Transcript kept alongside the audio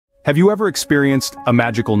Have you ever experienced a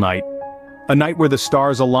magical night? A night where the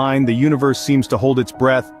stars align, the universe seems to hold its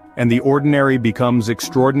breath, and the ordinary becomes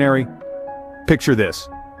extraordinary? Picture this.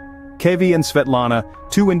 Khevi and Svetlana,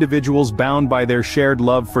 two individuals bound by their shared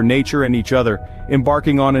love for nature and each other,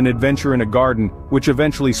 embarking on an adventure in a garden, which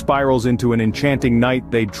eventually spirals into an enchanting night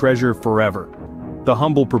they'd treasure forever. The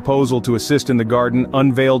humble proposal to assist in the garden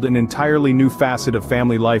unveiled an entirely new facet of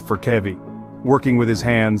family life for Khevi. Working with his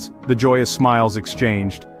hands, the joyous smiles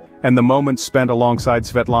exchanged, and the moments spent alongside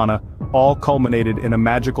Svetlana, all culminated in a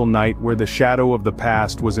magical night where the shadow of the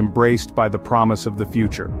past was embraced by the promise of the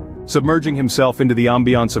future. Submerging himself into the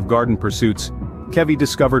ambiance of garden pursuits, Khevi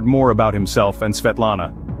discovered more about himself and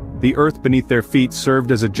Svetlana. The earth beneath their feet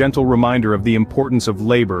served as a gentle reminder of the importance of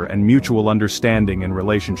labor and mutual understanding in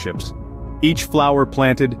relationships. Each flower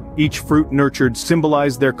planted, each fruit nurtured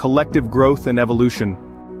symbolized their collective growth and evolution.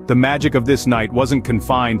 The magic of this night wasn't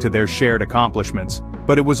confined to their shared accomplishments,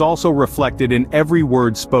 but it was also reflected in every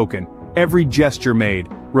word spoken, every gesture made,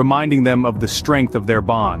 reminding them of the strength of their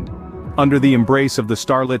bond. Under the embrace of the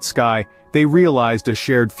starlit sky, they realized a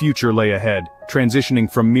shared future lay ahead,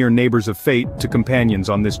 transitioning from mere neighbors of fate to companions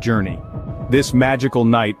on this journey. This magical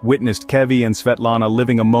night witnessed Khevi and Svetlana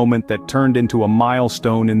living a moment that turned into a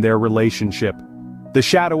milestone in their relationship. The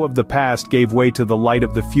shadow of the past gave way to the light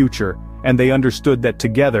of the future, and they understood that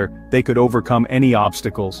together, they could overcome any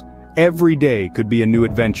obstacles. Every day could be a new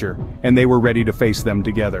adventure, and they were ready to face them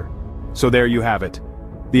together. So there you have it.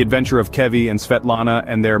 The adventure of Khevi and Svetlana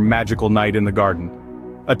and their magical night in the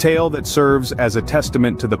garden. A tale that serves as a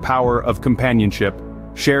testament to the power of companionship,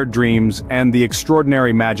 shared dreams, and the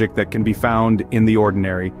extraordinary magic that can be found in the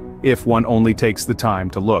ordinary, if one only takes the time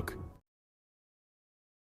to look.